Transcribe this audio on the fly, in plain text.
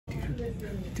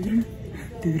Welcome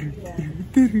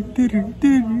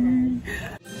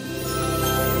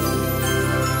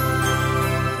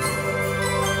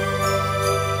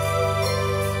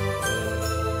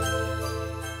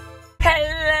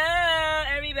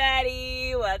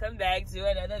back to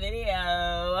another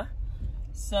video.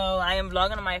 So I am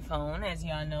vlogging on my phone. As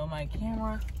y'all know, my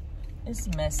camera is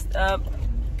messed up.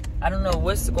 I don't know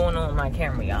what's going on with my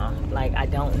camera, y'all. Like, I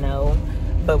don't know,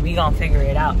 but we gonna figure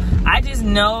it out. I just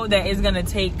know that it's gonna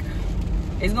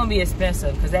be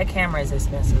expensive because that camera is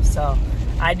expensive. So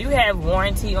I do have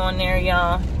warranty on there,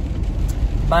 y'all,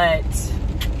 but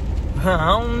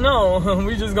I don't know.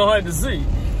 We just gonna have to see.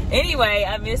 Anyway,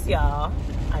 I miss y'all.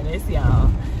 I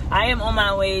am on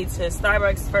my way to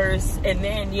Starbucks first, and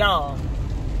then y'all,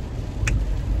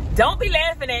 don't be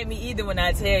laughing at me either when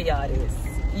I tell y'all this.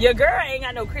 Your girl ain't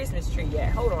got no Christmas tree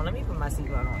yet. Hold on, let me put my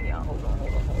seatbelt on, y'all. Hold on.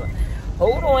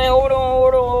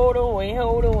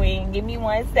 Give me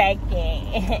 1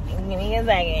 second. Give me a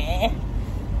second.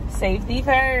 Safety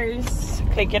first.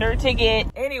 Click it or ticket.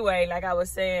 Anyway, like I was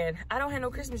saying, I don't have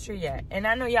no Christmas tree yet. And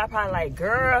I know y'all probably like,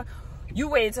 girl, you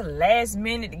waited till the last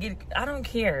minute to get it. I don't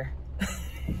care.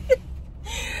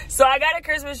 So I got a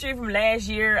Christmas tree from last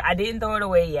year. I didn't throw it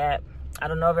away yet. I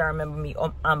don't know if I remember me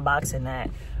unboxing that,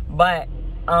 but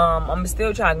I'm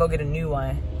still trying to go get a new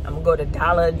one. I'm gonna go to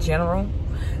Dollar General,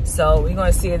 so we're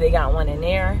gonna see if they got one in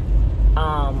there.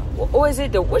 Or is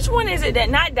it which one is it? That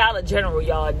not Dollar General,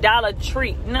 y'all, Dollar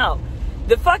Tree. No,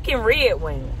 the fucking red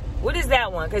one. What is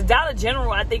that one? Because Dollar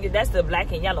General, I think that's the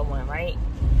black and yellow one, right?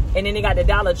 And then they got the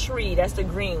Dollar Tree, that's the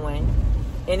green one.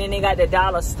 And then they got the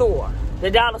Dollar Store, the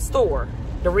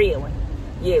red one.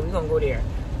 Yeah, we're gonna go there.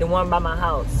 The one by my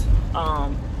house.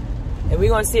 And we're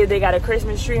gonna see if they got a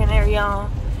Christmas tree in there, y'all.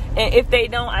 And if they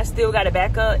don't, I still got a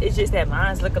backup. It's just that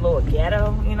mine's look a little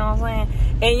ghetto, you know what I'm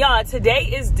saying? And y'all, today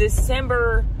is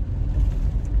December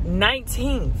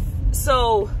 19th.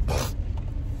 So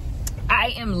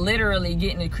I am literally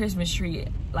getting a Christmas tree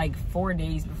like 4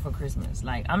 days before Christmas.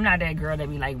 Like, I'm not that girl that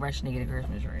be like rushing to get a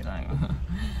Christmas tree. Like,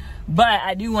 but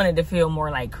I do want it to feel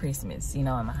more like Christmas, you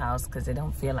know, in my house, because it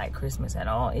don't feel like Christmas at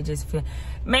all. It just feel,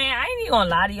 man, I ain't even gonna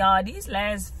lie to y'all.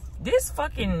 This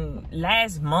fucking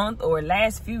last month or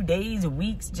last few days,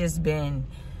 weeks, just been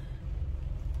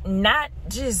not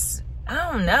just,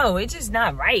 I don't know, it's just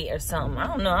not right or something. I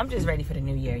don't know. I'm just ready for the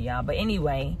new year, y'all. But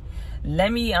anyway,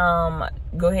 let me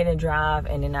go ahead and drive,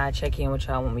 and then I'll check in with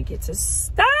y'all when we get to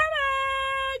Starbucks.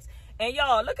 And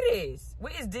y'all, look at this.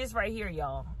 What is this right here,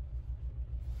 y'all?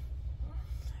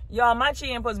 Y'all, my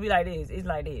chin supposed to be like this. It's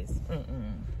like this.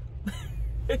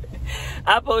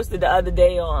 I posted the other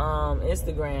day on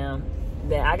Instagram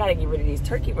that I gotta get rid of these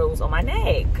turkey rolls on my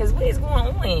neck, because what is going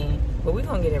on? But we're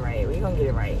gonna get it right. We're gonna get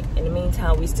it right. In the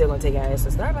meantime, we still gonna take our ass to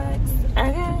Starbucks.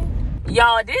 Okay.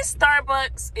 Y'all, this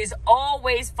Starbucks is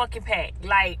always fucking packed.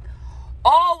 Like,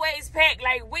 always packed.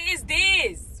 Like, what is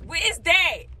this? What is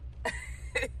that?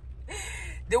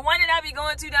 The one that I be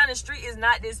going to down the street is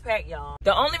not this packed, y'all.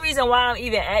 The only reason why I'm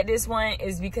even at this one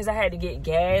is because I had to get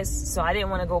gas, so I didn't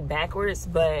want to go backwards,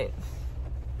 but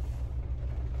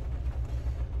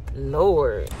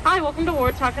Lord. Hi, welcome to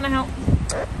Ward's. How can I help?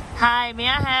 Hi, may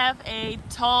I have a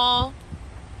tall,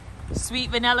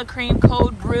 sweet vanilla cream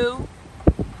cold brew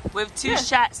with 2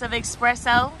 shots of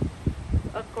espresso?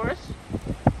 Of course.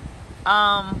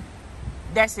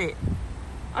 That's it.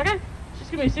 Okay,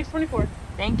 just give me $6.24.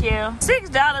 Thank you.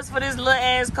 $6 for this little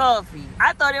ass coffee.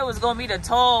 I thought it was gonna be the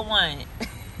tall one.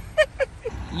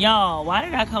 Y'all, why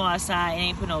did I come outside and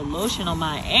ain't put no lotion on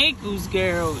my ankles,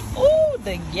 girl? Ooh,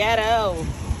 the ghetto.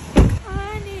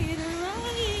 I need a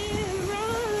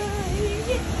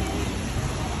ride.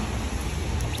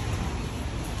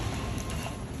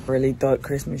 Really thought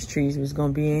Christmas trees was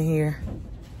gonna be in here.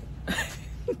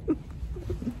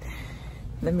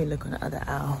 Let me look on the other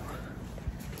aisle,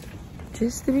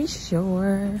 just to be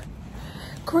sure.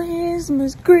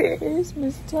 Christmas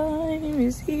time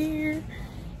is here.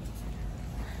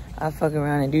 I'll fuck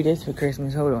around and do this for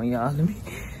Christmas. Hold on, y'all.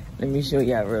 Let me show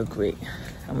y'all real quick.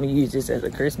 I'm gonna use this as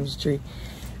a Christmas tree.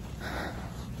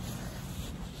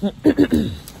 Let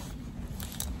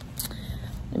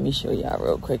me show y'all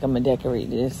real quick. I'm gonna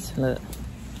decorate this. Look.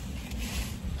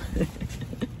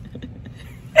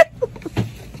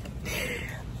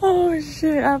 Oh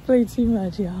shit, I play too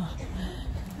much, y'all.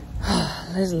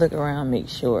 Let's look around, make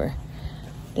sure.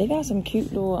 They got some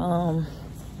cute little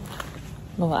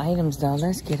items though.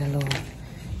 Let's get a little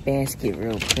basket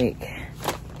real quick.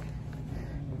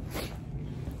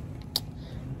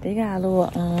 They got a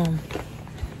little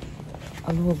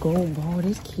gold ball.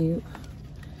 This cute.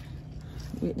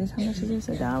 Wait, this, how much is this?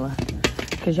 $1.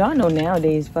 Cause y'all know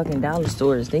nowadays fucking dollar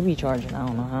stores, they be charging I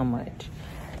don't know how much.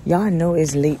 Y'all know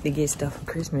it's late to get stuff for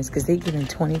Christmas because they giving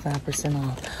 25%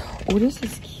 off. Oh, this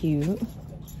is cute.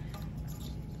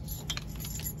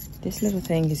 This little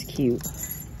thing is cute.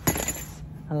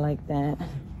 I like that.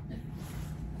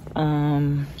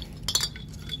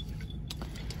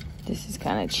 This is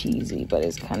kind of cheesy, but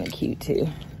it's kind of cute too.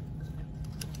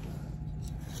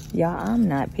 Y'all, I'm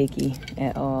not picky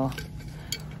at all.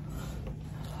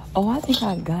 Oh, I think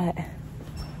I got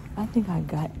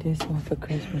this one for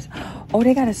Christmas. Oh,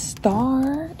 they got a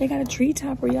star. They got a tree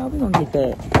topper, y'all. We gonna get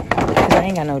that. Cause I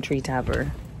ain't got no tree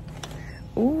topper.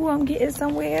 Ooh, I'm getting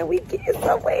somewhere. We getting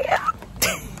somewhere.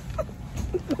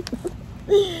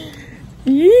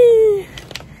 Yeah.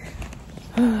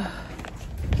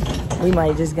 We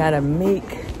might just gotta make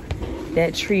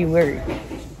that tree work.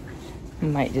 We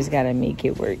might just gotta make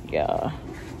it work, y'all.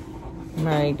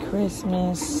 Merry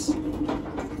Christmas.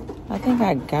 I think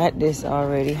I got this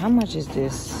already. How much is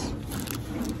this?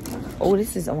 Oh,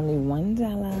 this is only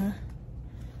 $1.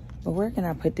 But where can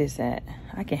I put this at?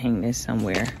 I can hang this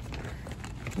somewhere.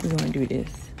 We're gonna do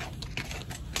this.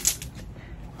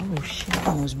 Oh shit,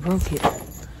 I almost broke it.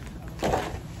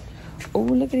 Oh,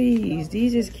 look at these.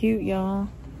 These is cute, y'all.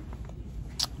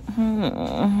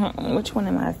 Which one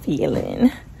am I feeling?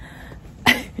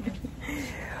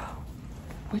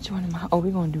 Which one am I? Oh,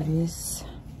 we're gonna do this.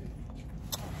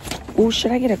 Oh,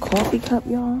 should I get a coffee cup,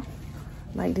 y'all?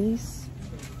 Like this?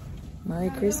 Merry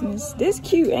Christmas. This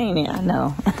cute, ain't it? I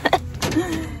know.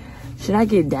 Should I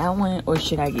get that one or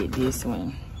should I get this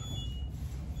one?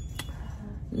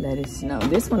 Let us know.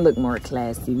 This one look more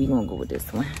classy. We gonna go with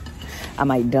this one. I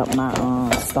might dump my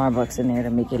Starbucks in there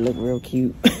to make it look real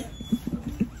cute.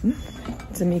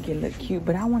 To make it look cute.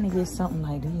 But I want to get something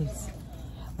like this.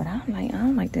 But I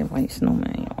don't like that white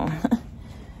snowman, y'all.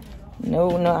 No,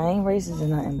 I ain't racist or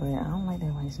nothing, but I don't like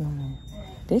that white snowman.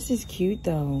 This is cute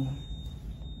though.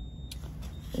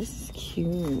 This is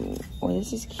cute. Oh,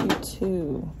 this is cute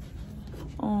too.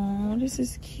 Oh, this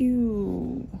is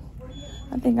cute.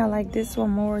 I think I like this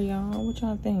one more, y'all. What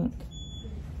y'all think?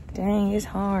 Dang, it's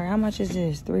hard. How much is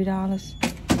this?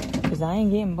 $3? Because I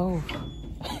ain't getting both.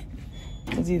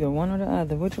 It's either one or the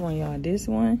other. Which one, y'all? This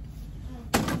one?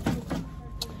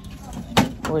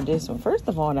 Or this one? First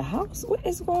of all, the house. What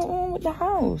is going on with the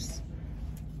house?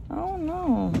 I don't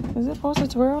know. Is it supposed to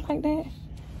twirl like that?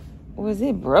 Or is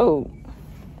it broke?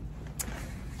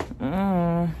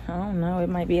 I don't know. It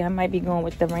might be. I might be going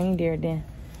with the reindeer then.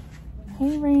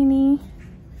 Hey, Rainy.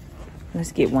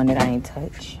 Let's get one that I ain't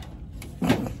touch.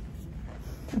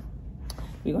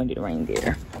 We're gonna do the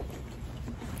reindeer.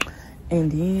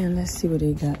 And then let's see what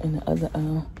they got in the other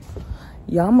aisle.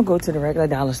 Y'all, I'm gonna go to the regular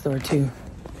dollar store too.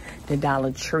 The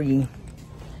Dollar Tree.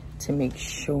 To make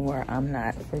sure I'm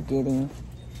not forgetting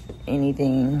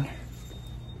anything.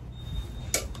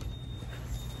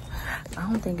 I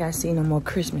don't think I see no more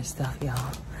Christmas stuff,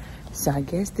 y'all. So I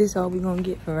guess this is all we're gonna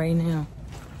get for right now.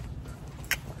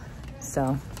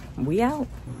 So, we out.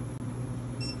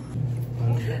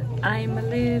 I'm a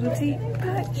little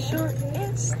teapot, short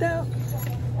and stout.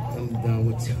 I'm done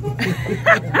with you.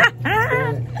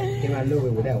 Can I live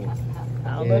with that one?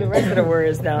 I don't know the rest of the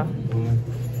words though. 1,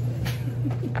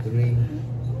 3,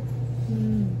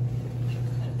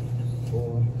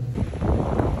 4.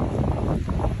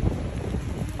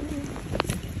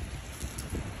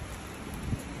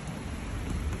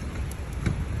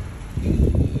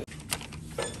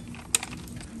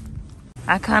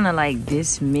 I kind of like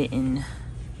this mitten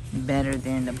better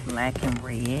than the black and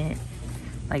red.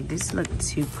 Like this look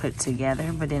too put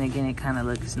together, but then again it kind of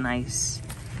looks nice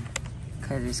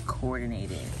because it's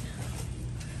coordinated.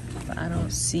 But I don't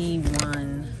see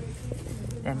one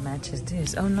that matches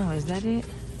this. Oh no, is that it?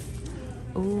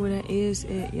 Oh, that is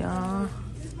it, y'all.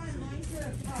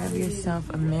 Have yourself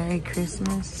a Merry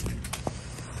Christmas.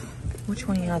 Which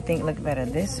one y'all think look better,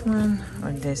 this one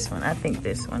or this one? I think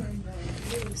this one.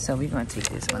 So we're gonna take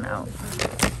this one out.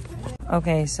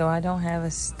 Okay, so I don't have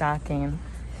a stocking.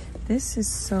 This is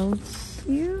so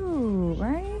cute,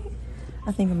 right?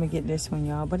 I think I'm gonna get this one,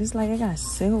 y'all. But it's like I got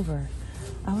silver.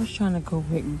 I was trying to go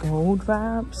with gold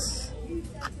vibes.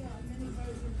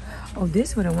 Oh,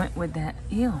 this would have went with that.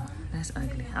 Ew, that's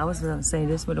ugly. I was gonna say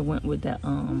this would have went with that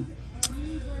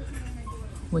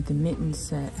with the mitten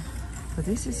set. But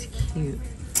this is cute.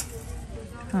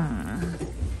 Huh.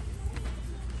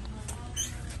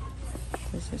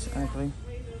 This is ugly.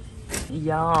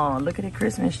 Y'all, look at the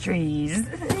Christmas trees.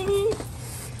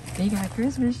 They got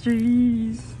Christmas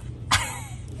trees.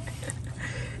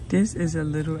 This is a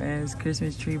little ass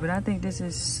Christmas tree, but I think this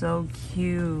is so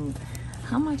cute.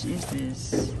 How much is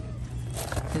this?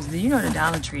 Cause you know the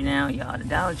Dollar Tree now, y'all. The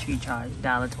Dollar Tree charge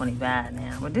 $1.25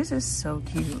 now. But this is so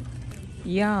cute.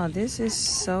 Y'all, this is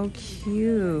so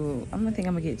cute. I'm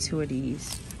gonna get 2 of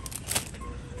these.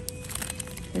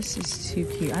 This is too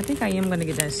cute. I think I am gonna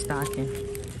get that stocking.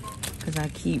 Cause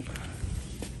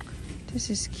this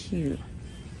is cute.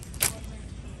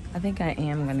 I think I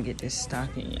am gonna get this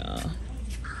stocking, y'all.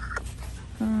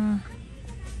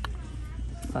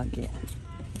 Fuck it.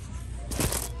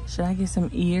 Should I get some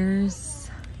ears?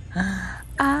 Now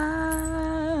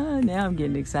I'm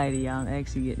getting excited, y'all. I'm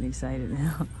actually getting excited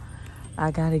now.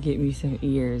 I gotta get me some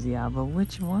ears, y'all. But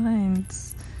which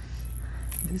ones?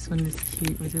 This one is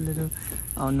cute with a little...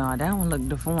 Oh, no, that one looked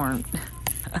deformed.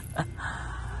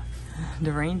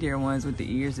 The reindeer ones with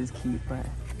the ears is cute, but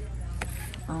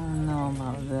I don't know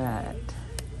about that.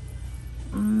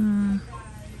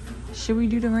 Should we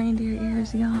do the reindeer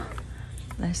ears, y'all?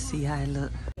 Let's see how it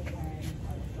look.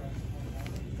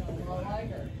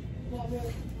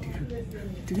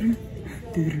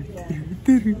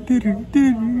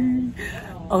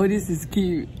 Oh, this is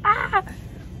cute. Ah!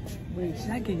 Wait,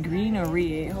 should I get green or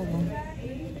red? Hold on.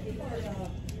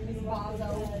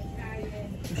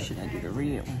 Or should I do the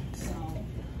red ones?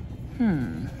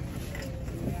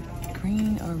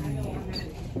 Green or red?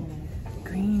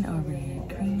 Green or red?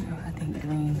 Green or I think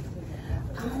green.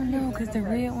 I don't know, because the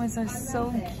red ones are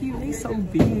so cute. They so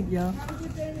big, y'all.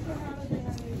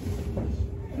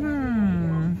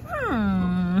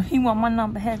 He want my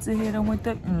number hat to hit him with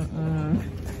the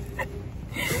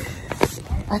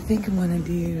I think I'm gonna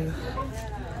do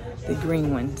the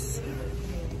green ones.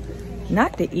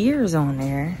 Not the ears on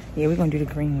there. Yeah, we're gonna do the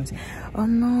green ones. Oh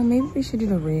no, maybe we should do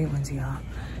the red ones, y'all.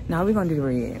 No, we're gonna do the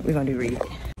red. We're gonna do red.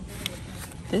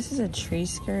 This is a tree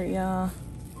skirt, y'all.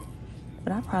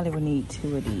 But I probably would need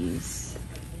 2 of these.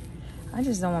 I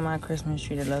just don't want my Christmas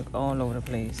tree to look all over the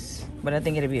place. But I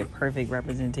think it'll be a perfect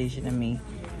representation of me.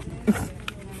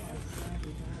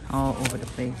 All over the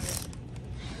place.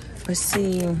 Let's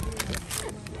see.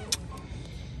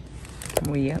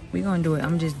 Well, yep, we're gonna do it.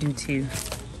 I'm just do 2.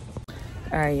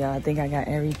 All right, y'all, I think I got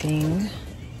everything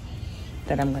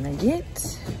that I'm gonna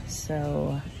get.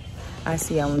 So I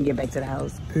see y'all when we get back to the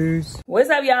house. Peace. What's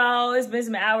up, y'all? It's been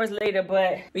some hours later,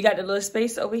 but we got the little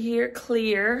space over here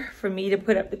clear for me to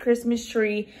put up the Christmas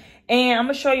tree. And I'm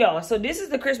gonna show y'all. So this is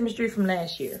the Christmas tree from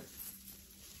last year.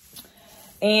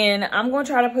 And I'm gonna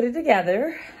try to put it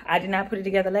together. I did not put it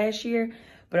together last year,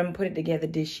 but I'm gonna put it together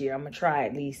this year. I'm gonna try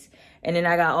at least. And then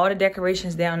I got all the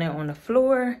decorations down there on the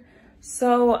floor.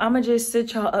 So I'm gonna just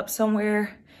sit y'all up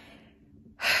somewhere.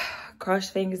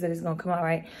 Cross fingers that it's gonna come out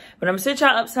right. But I'm gonna sit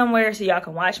y'all up somewhere so y'all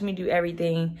can watch me do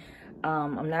everything.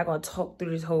 I'm not gonna talk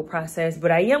through this whole process, but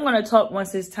I am gonna talk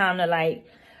once it's time to like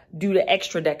do the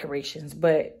extra decorations.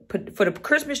 But for the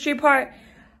Christmas tree part,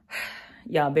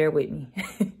 y'all bear with me.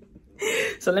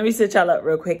 So let me sit y'all up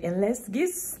real quick and let's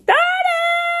get started.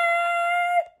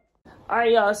 All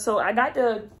right, y'all, so I got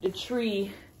the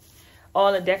tree,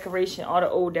 all the decoration, all the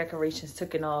old decorations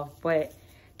taken off, but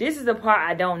this is the part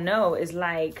I don't know. It's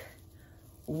like,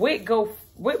 what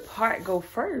part go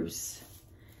first?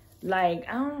 Like,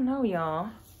 I don't know, y'all.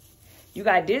 You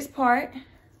got this part,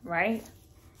 right?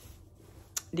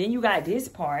 Then you got this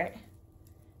part.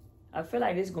 I feel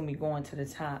like this is gonna be going to the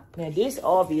top. Now this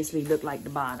obviously look like the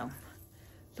bottom.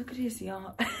 Look at this,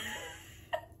 y'all.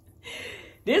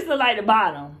 This look like the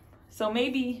bottom. So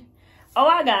maybe, oh,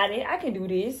 I got it. I can do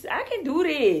this. I can do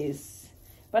this.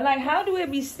 But like, how do it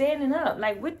be standing up?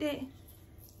 Like, what did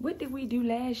we do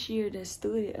last year that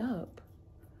stood it up?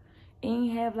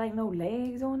 Ain't have like no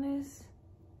legs on this?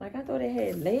 Like, I thought it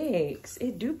had legs.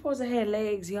 It do supposed to have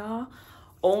legs, y'all.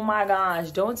 Oh my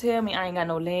gosh, don't tell me I ain't got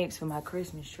no legs for my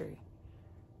Christmas tree.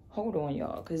 Hold on,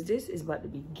 y'all, because this is about to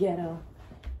be ghetto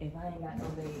if I ain't got no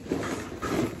legs.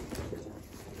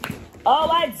 Oh,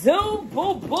 I do,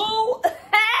 boo-boo.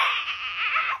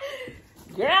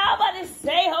 Girl, I'm about to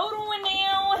say, hold on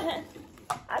now.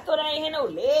 I thought I ain't had no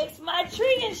legs for my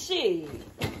tree and shit.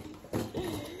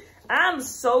 I'm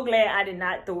so glad I did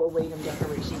not throw away them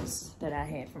decorations that I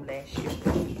had from last year.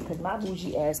 Because my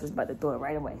bougie ass was about to throw it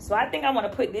right away. So I think I want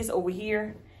to put this over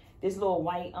here. This little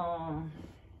white,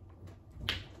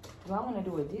 do I want to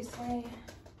do it this way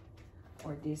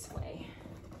or this way?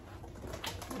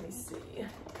 Let me see.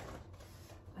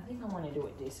 I think I want to do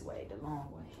it this way, the long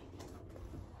way.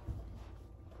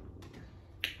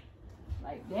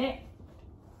 Like that.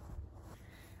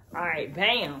 All right,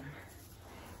 bam.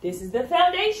 This is the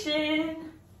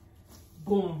foundation.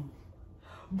 Boom.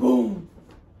 Boom.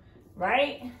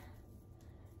 Right?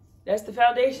 That's the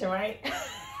foundation, right?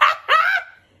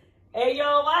 Hey,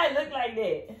 yo, why it look like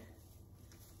that?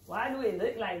 Why do it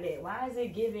look like that? Why is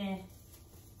it giving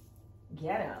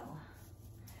Ghetto.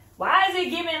 Why is it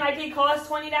giving like it costs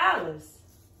 $20?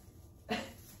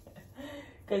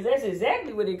 Because that's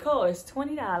exactly what it costs,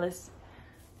 $20.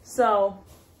 So,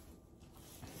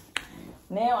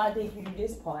 now I think you do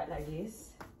this part like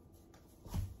this.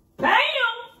 Bam!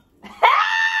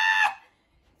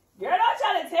 Girl, don't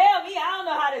try to tell me I don't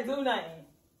know how to do nothing.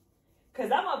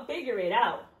 Because I'm going to figure it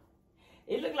out.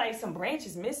 It looked like some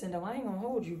branches missing, though. I ain't going to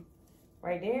hold you.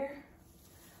 Right there?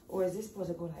 Or is this supposed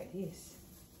to go like this?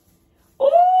 Ooh,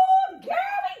 girl,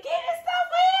 we getting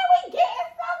somewhere.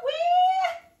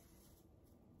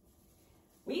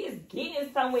 We is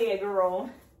getting somewhere, girl.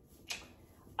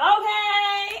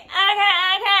 Okay.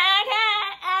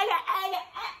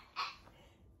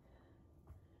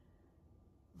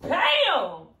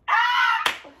 Bam!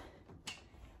 Ah!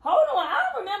 Hold on, I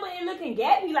don't remember it looking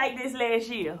gappy like this last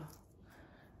year.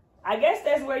 I guess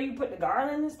that's where you put the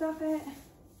garland and stuff at.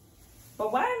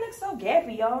 But why it look so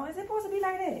gappy, y'all? Is it supposed to be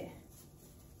like that?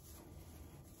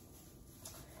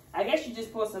 I guess you're just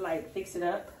supposed to like fix it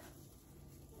up.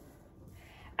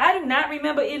 I do not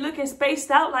remember it looking spaced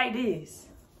out like this.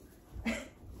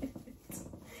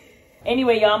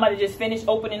 Anyway, y'all, I'm about to just finish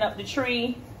opening up the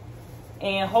tree.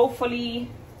 And hopefully,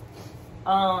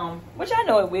 which I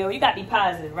know it will. You got to be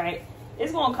positive, right?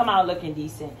 It's going to come out looking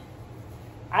decent.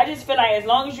 I just feel like as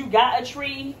long as you got a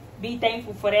tree, be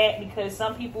thankful for that. Because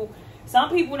some people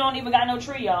don't even got no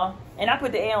tree, y'all. And I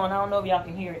put the air on. I don't know if y'all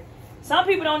can hear it. Some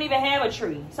people don't even have a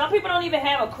tree. Some people don't even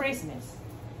have a Christmas.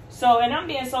 So, and I'm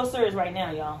being so serious right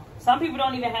now, y'all. Some people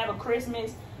don't even have a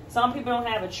Christmas. Some people don't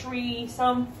have a tree.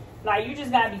 Some, like, you just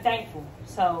got to be thankful.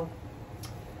 So,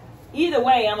 either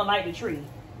way, I'm going to like the tree.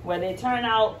 Whether it turn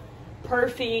out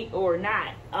perfect or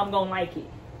not, I'm going to like it.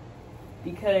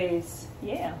 Because,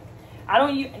 yeah.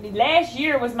 Last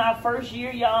year was my first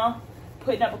year, y'all,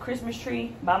 putting up a Christmas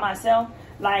tree by myself.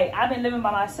 Like, I've been living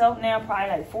by myself now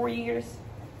probably like 4 years.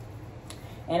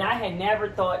 And I had never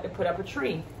thought to put up a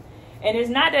tree. And it's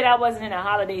not that I wasn't in a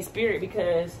holiday spirit,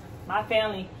 because my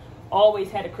family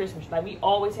always had a Christmas. Like, we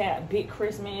always had a big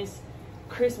Christmas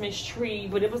tree.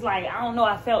 But it was like, I don't know,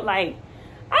 I felt like,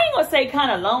 I ain't going to say kind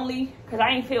of lonely, because I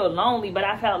ain't feel lonely. But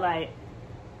I felt like,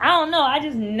 I don't know, I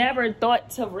just never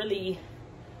thought to really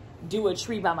do a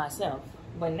tree by myself.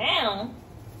 But now,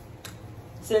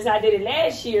 since I did it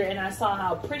last year and I saw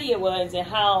how pretty it was and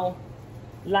how,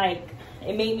 like,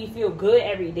 it made me feel good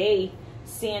every day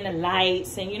seeing the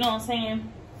lights and, you know what I'm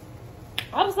saying?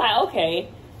 I was like, okay,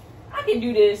 I can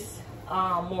do this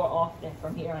more often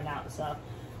from here on out. So,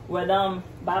 whether I'm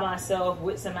by myself,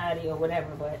 with somebody, or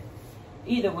whatever. But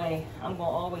either way, I'm going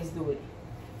to always do it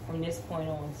from this point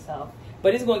on. So,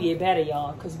 but it's going to get better,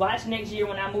 y'all. Because watch next year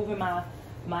when I move in my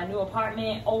new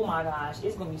apartment. Oh, my gosh.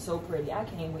 It's going to be so pretty. I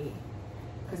can't wait.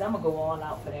 Because I'm going to go all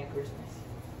out for that Christmas.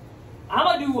 I'm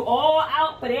going to do all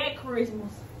out for that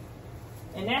Christmas.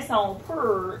 And that's on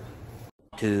per.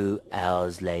 2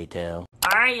 hours later.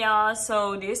 Alright, y'all.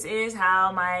 So this is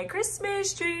how my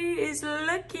Christmas tree is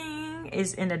looking.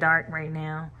 It's in the dark right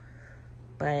now.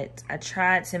 But I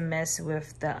tried to mess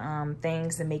with the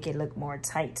things to make it look more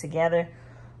tight together.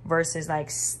 Versus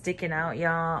like sticking out,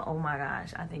 y'all. Oh my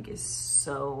gosh. I think it's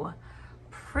so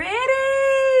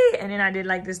pretty. And then I did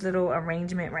like this little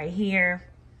arrangement right here.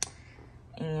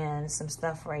 And some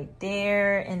stuff right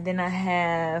there. And then I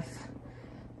have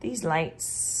these lights.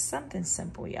 Something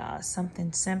simple, y'all.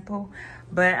 Something simple.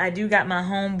 But I do got my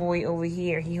homeboy over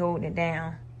here. He holding it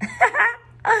down.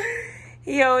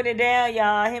 He holding it down,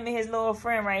 y'all. Him and his little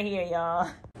friend right here, y'all.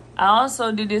 I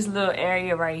also do this little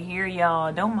area right here,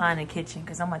 y'all. Don't mind the kitchen,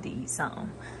 because I'm about to eat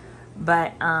something.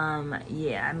 But,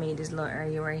 yeah, I made this little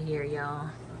area right here, y'all.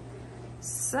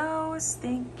 So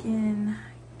stinking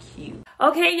cute.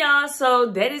 Okay, y'all,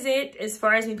 so that is it as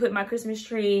far as me putting my Christmas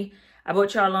tree. I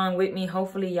brought y'all along with me.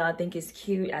 Hopefully y'all think it's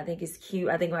cute. I think it's cute.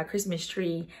 I think my Christmas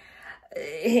tree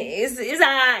is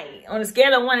alright. On a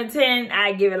scale of 1 to 10,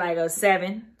 I give it like a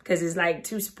 7, because it's like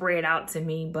too spread out to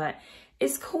me, but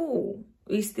it's cool.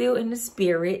 We still in the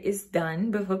spirit. It's done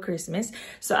before Christmas.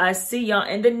 So I see y'all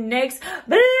in the next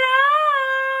vlog.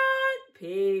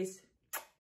 Peace.